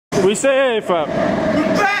We say hey, fam.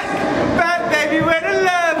 We're back, baby, where the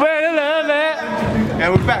love? Where the love at? Yeah,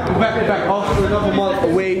 we're back after another month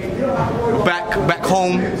away. We're back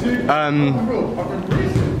home.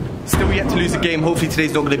 Still yet to lose a game. Hopefully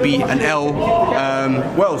today's not going to be an L.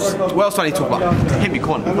 What else do I need to talk about? Hit me,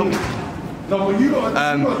 come on.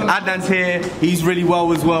 Adnan's here. He's really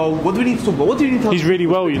well as well. What do we need to talk about? What do we need to talk about? He's really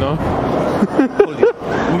well, you know.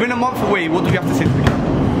 Within a month away, what do we have to say to the camera?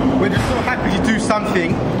 We're just so happy to do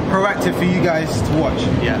something proactive for you guys to watch.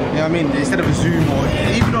 Yeah. You know what I mean? Instead of a Zoom or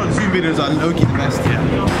even though the Zoom videos are low-key the best. Yeah.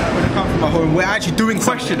 When I come from my home, we're actually doing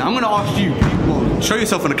Question, I'm going to ask you. Well, show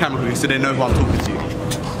yourself on the camera quickly so they know who I'm talking to.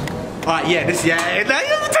 Alright, yeah, this, yeah.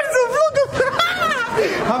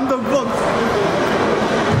 I'm the vlog.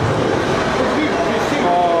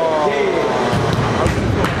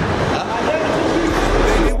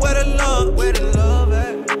 Baby, where the love? Where the love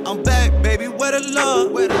at? I'm back, baby, where the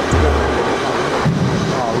love? Where the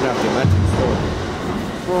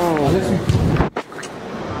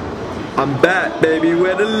I'm back, baby,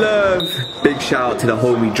 where the love? Big shout out to the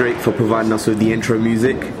homie Drake for providing us with the intro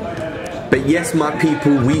music. But yes, my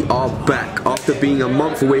people, we are back. After being a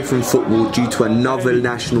month away from football due to another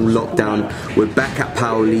national lockdown, we're back at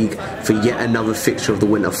Power League for yet another fixture of the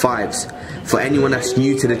winter 5's. For anyone that's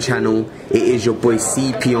new to the channel, it is your boy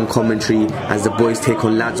CP on commentary as the boys take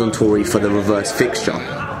on lads on Toure for the reverse fixture.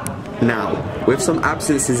 Now, with some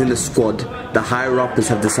absences in the squad, the higher-uppers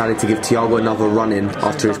have decided to give Thiago another run-in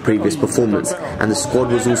after his previous performance, and the squad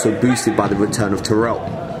was also boosted by the return of Toure.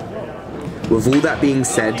 With all that being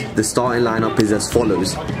said, the starting lineup is as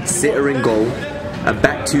follows. Sitter in goal, a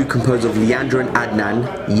back two composed of Leandro and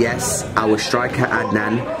Adnan, yes, our striker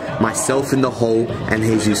Adnan, myself in the hole, and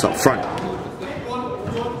Jesus up front.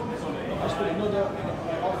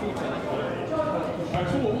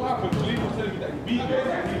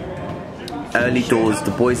 Early doors,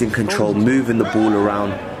 the boys in control, moving the ball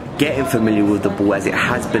around, getting familiar with the ball as it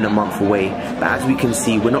has been a month away, but as we can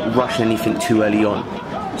see, we're not rushing anything too early on.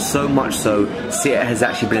 So much so, Sitter has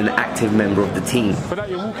actually been an active member of the team.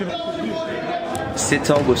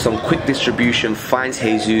 Sitter with some quick distribution finds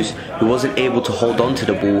Jesus, who wasn't able to hold on to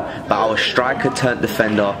the ball, but our striker turned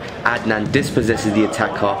defender, Adnan, dispossesses the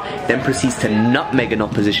attacker, then proceeds to nutmeg an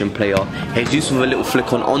opposition player. Jesus with a little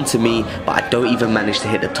flick on onto me, but I don't even manage to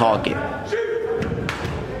hit the target.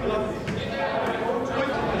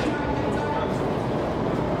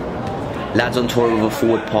 Lads on Toure with a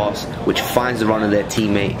forward pass, which finds the run of their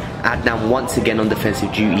teammate. Adnan once again on defensive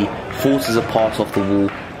duty, forces a pass off the wall,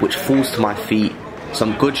 which falls to my feet.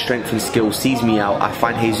 Some good strength and skill sees me out. I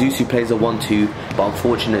find Jesus who plays a 1-2, but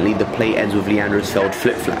unfortunately the play ends with Leandro's failed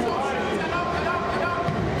flip-flap.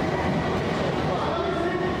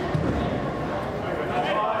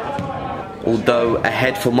 Although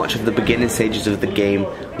ahead for much of the beginning stages of the game,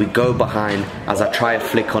 we go behind as I try a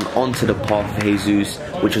flick onto the path of Jesus,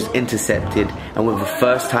 which was intercepted, and with a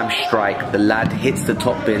first time strike, the lad hits the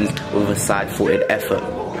top bins with a side-footed effort.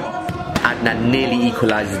 Adnan nearly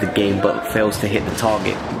equalises the game but fails to hit the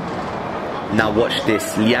target. Now watch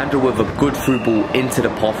this, Leandro with a good through ball into the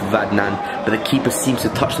path of Adnan, but the keeper seems to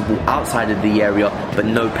touch the ball outside of the area, but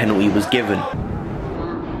no penalty was given.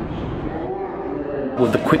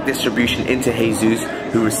 With the quick distribution into Jesus,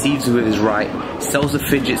 who receives with his right, sells a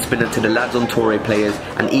fidget spinner to the lads on Toure players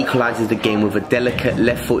and equalises the game with a delicate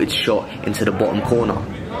left-footed shot into the bottom corner.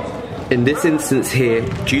 In this instance here,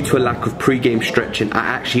 due to a lack of pre-game stretching, I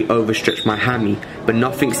actually overstretched my hammy, but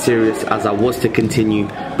nothing serious as I was to continue.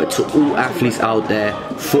 But to all athletes out there,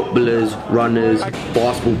 footballers, runners,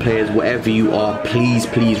 basketball players, whatever you are, please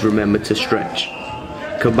remember to stretch.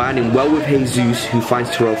 Combining well with Jesus, who finds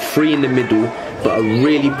Toure free in the middle, but a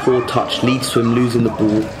really poor touch leads to him losing the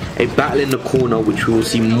ball. A battle in the corner, which we will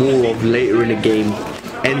see more of later in the game,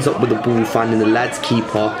 ends up with the ball finding the lad's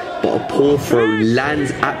keeper, but a poor throw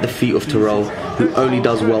lands at the feet of Toure, who only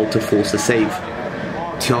does well to force a save.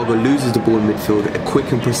 Thiago loses the ball in midfield. A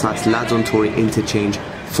quick and precise lads on Toure interchange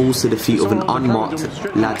falls to the feet of an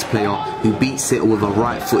unmarked lads player, who beats Sitter with a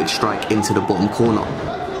right-footed strike into the bottom corner.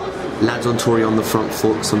 Lads on Toure on the front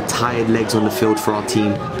foot, some tired legs on the field for our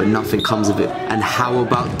team, but nothing comes of it. And how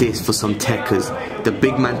about this for some techers? The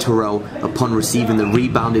big man Toure, upon receiving the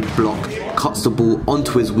rebounded block, cuts the ball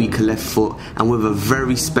onto his weaker left foot, and with a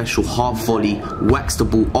very special half volley, whacks the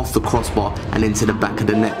ball off the crossbar and into the back of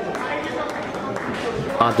the net.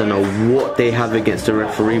 I don't know what they have against the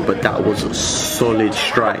referee, but that was a solid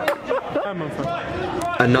strike.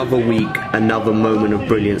 Another week, another moment of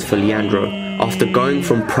brilliance for Leandro. After going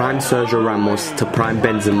from prime Sergio Ramos to prime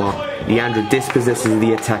Benzema, Leandro dispossesses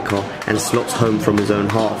the attacker and slots home from his own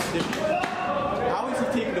half.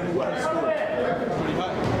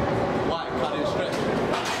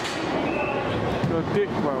 a dick,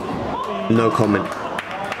 bro. No comment.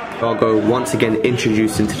 Thiago once again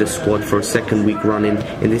introduced into the squad for a second week running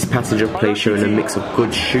in this passage of play, showing a mix of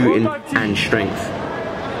good shooting and strength.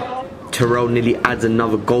 Toure nearly adds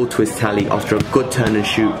another goal to his tally after a good turn and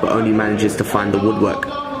shoot, but only manages to find the woodwork.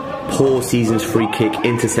 Poor Season's free kick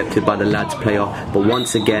intercepted by the lads player, but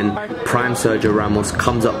once again prime Sergio Ramos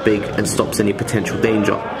comes up big and stops any potential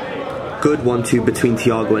danger. Good 1-2 between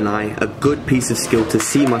Thiago and I, a good piece of skill to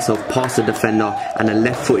see myself past the defender, and a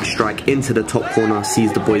left-footed strike into the top corner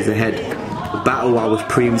sees the boys ahead. The battle I was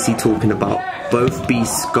previously talking about. Both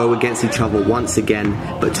beasts go against each other once again,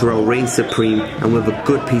 but Toure reigns supreme and with a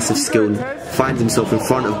good piece of skill finds himself in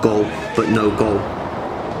front of goal, but no goal.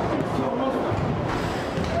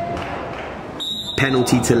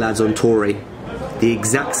 Penalty to lads on Toure. The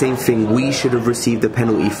exact same thing we should have received a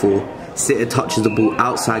penalty for. Sitter touches the ball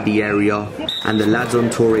outside the area and the lads on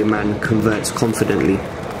Toure man converts confidently.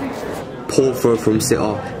 Poor throw from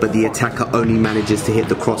Sitter, but the attacker only manages to hit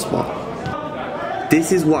the crossbar.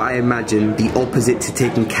 This is what I imagine the opposite to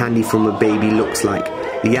taking candy from a baby looks like.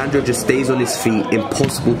 Leandro just stays on his feet,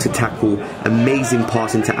 impossible to tackle, amazing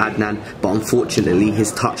pass into Adnan, but unfortunately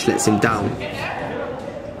his touch lets him down.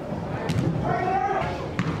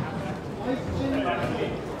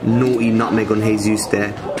 Naughty nutmeg on Jesus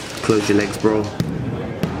there. Close your legs, bro.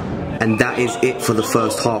 And that is it for the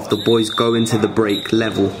first half. The boys go into the break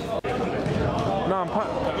level.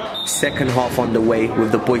 Second half underway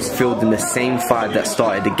with the boys fielding the same 5 that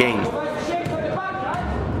started the game.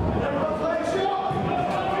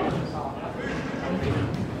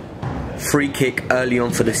 Free kick early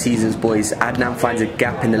on for the Seasons boys. Adnan finds a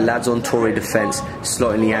gap in the lads on Toure defence,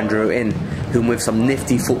 slotting Leandro in, whom with some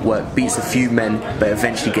nifty footwork beats a few men but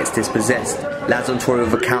eventually gets dispossessed. Lads on Toure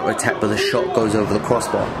with a counter attack, but the shot goes over the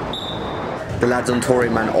crossbar. The lads on Toure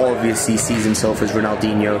man obviously sees himself as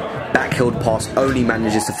Ronaldinho. Backhilled pass only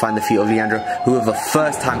manages to find the feet of Leandro, who with a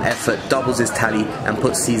first time effort doubles his tally and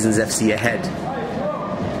puts Seasons FC ahead.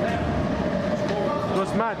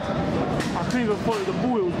 What's mad? I couldn't even follow the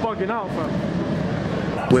ball, it was bugging out,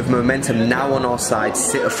 fam. With momentum now on our side,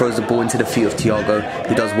 Sitter throws the ball into the feet of Thiago,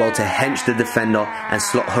 who does well to hench the defender and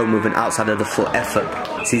slot home with an outside of the foot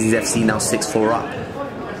effort. Seasons FC now 6-4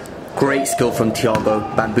 up. Great skill from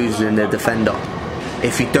Thiago, bamboozling the defender.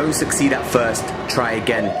 If you don't succeed at first, try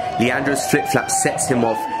again. Leandro's flip-flap sets him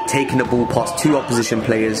off, taking the ball past 2 opposition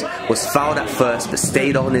players, was fouled at first but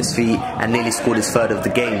stayed on his feet and nearly scored his 3rd of the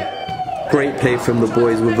game. Great play from the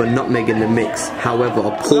boys with a nutmeg in the mix. However,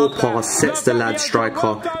 a poor pass sets the lad's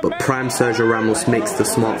striker, but prime Sergio Ramos makes the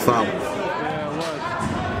smart foul.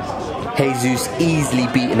 Jesus easily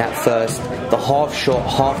beaten at first. The half shot,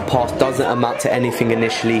 half pass doesn't amount to anything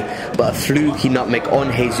initially, but a fluky nutmeg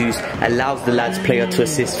on Jesus allows the lad's player to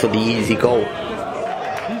assist for the easy goal.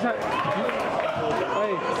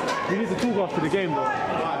 We need to talk after the game though.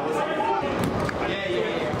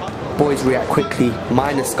 Boys react quickly,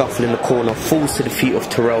 minor scuffle in the corner, falls to the feet of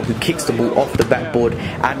Toure, who kicks the ball off the backboard.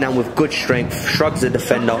 Adnan with good strength shrugs the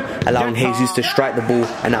defender, allowing Jesus to strike the ball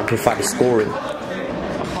and amplify the scoring. I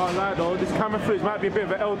can't lie though, this camera footage might be a bit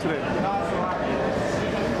of an L today.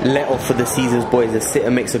 Let off for the Seasons boys as Sitter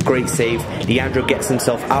makes a great save. Leandro gets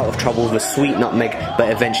himself out of trouble with a sweet nutmeg, but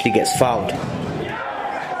eventually gets fouled.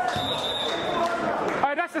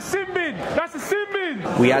 That's a sin bin! That's a sin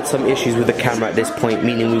bin! We had some issues with the camera at this point,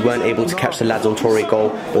 meaning we weren't able to catch the lads on Toure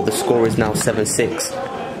goal, but the score is now 7-6.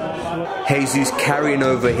 Jesus carrying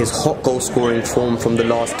over his hot goal scoring form from the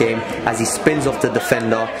last game as he spins off the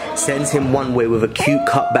defender, sends him one way with a cute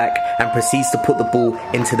cutback and proceeds to put the ball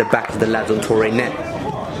into the back of the lads on Toure net.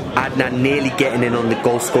 Adnan nearly getting in on the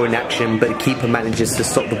goal scoring action, but the keeper manages to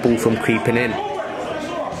stop the ball from creeping in.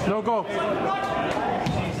 No goal.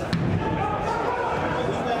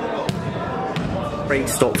 Great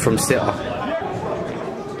stop from Sitter.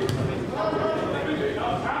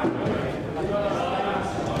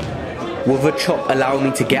 With a chop allowing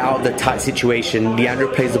me to get out of the tight situation, Leandro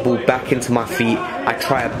plays the ball back into my feet. I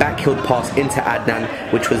try a backheel pass into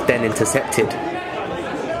Adnan, which was then intercepted.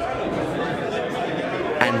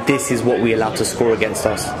 And this is what we allowed to score against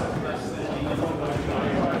us.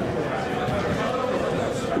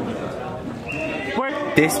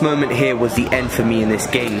 This moment here was the end for me in this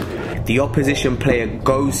game. The opposition player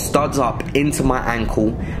goes studs up into my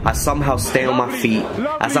ankle. I somehow stay on my feet.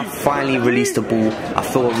 As I finally release the ball, I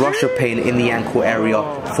feel a rush of pain in the ankle area,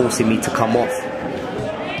 forcing me to come off.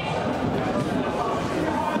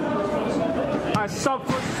 Sub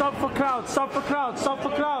for Cloud, sub for Cloud, sub for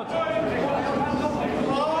Cloud.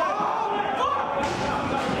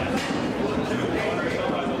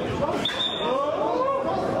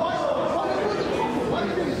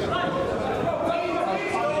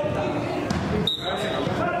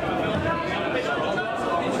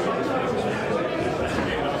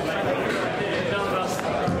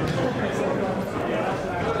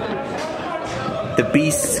 the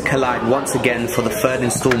beasts collide once again for the third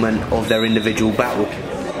installment of their individual battle.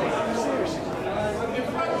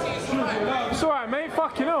 It's alright, mate.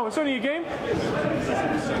 Fucking hell, it's only a game.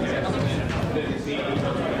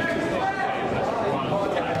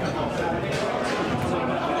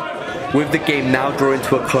 With the game now drawing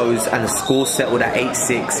to a close and the score settled at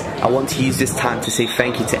 8-6, I want to use this time to say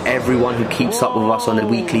thank you to everyone who keeps up with us on a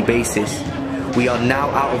weekly basis. We are now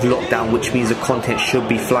out of lockdown, which means the content should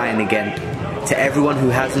be flying again. To everyone who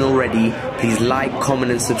hasn't already, please like,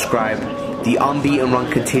 comment and subscribe. The unbeaten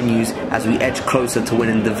run continues as we edge closer to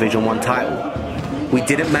winning the Division 1 title. We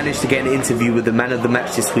didn't manage to get an interview with the man of the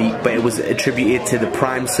match this week, but it was attributed to the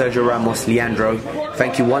prime Sergio Ramos Leandro.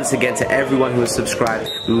 Thank you once again to everyone who has subscribed.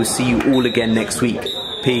 We will see you all again next week.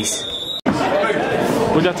 Peace.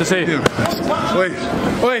 What do you have to say?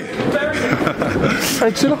 Wait.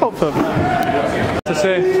 Hey, chill out, fam. To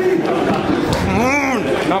say.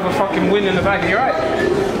 Another fucking win in the bag, you right?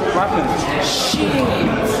 What happened? Shit.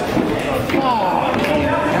 Oh,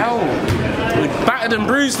 hell. We battered and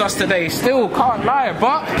bruised us today, still can't lie,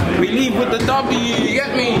 but we leave with the W, you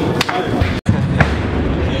get me?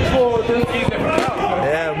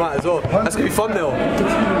 Yeah, might as well. That's gonna be fun though.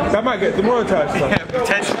 That might get demonetized. Yeah,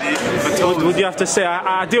 potentially. What would you have to say?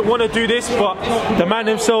 I didn't want to do this, but the man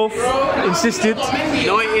himself insisted. You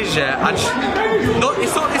know what it is, yeah? It's not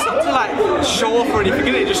to like show off or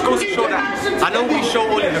anything, it just goes to show that I know we show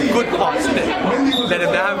only the good parts, let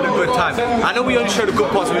them having a good time. I know we only show the good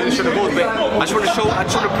parts, we only show the goals, but I just want to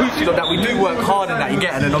prove to you that we do work hard and that you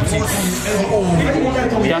get, and then obviously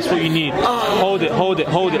That's what you need. Hold it.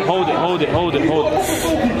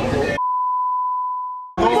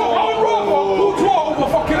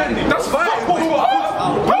 That's fine.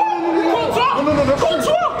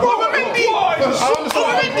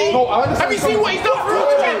 No, I understand. Have you seen what he's done for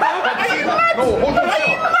us? Are you mad? No, hold on.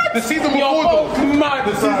 The season before though. Mad.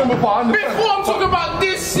 The season before, I understand. Before I'm talking about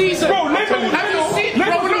this season. Bro, have you seen?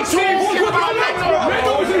 Bro, we're not talking about Leno.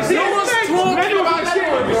 No one's talking about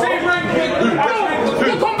Leno.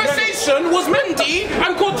 The conversation was Mendy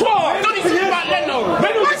and Courtois. Don't even talk about Leno.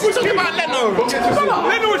 Why is he talking about Leno?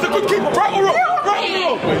 Leno is a good keeper, right or wrong?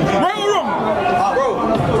 bro,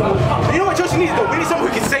 you know what Chelsea needs though? We need someone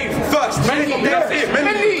who can save first. Mendy. Don't get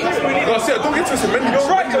twisted. Mendy was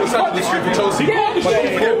right inside this year for Chelsea. But don't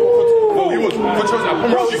forget, he was for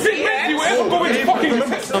Chelsea. Bro, you think Mendy will ever go into fucking?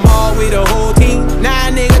 I'm all with the whole team. Nah,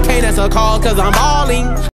 nigga can't answer calls cause I'm balling.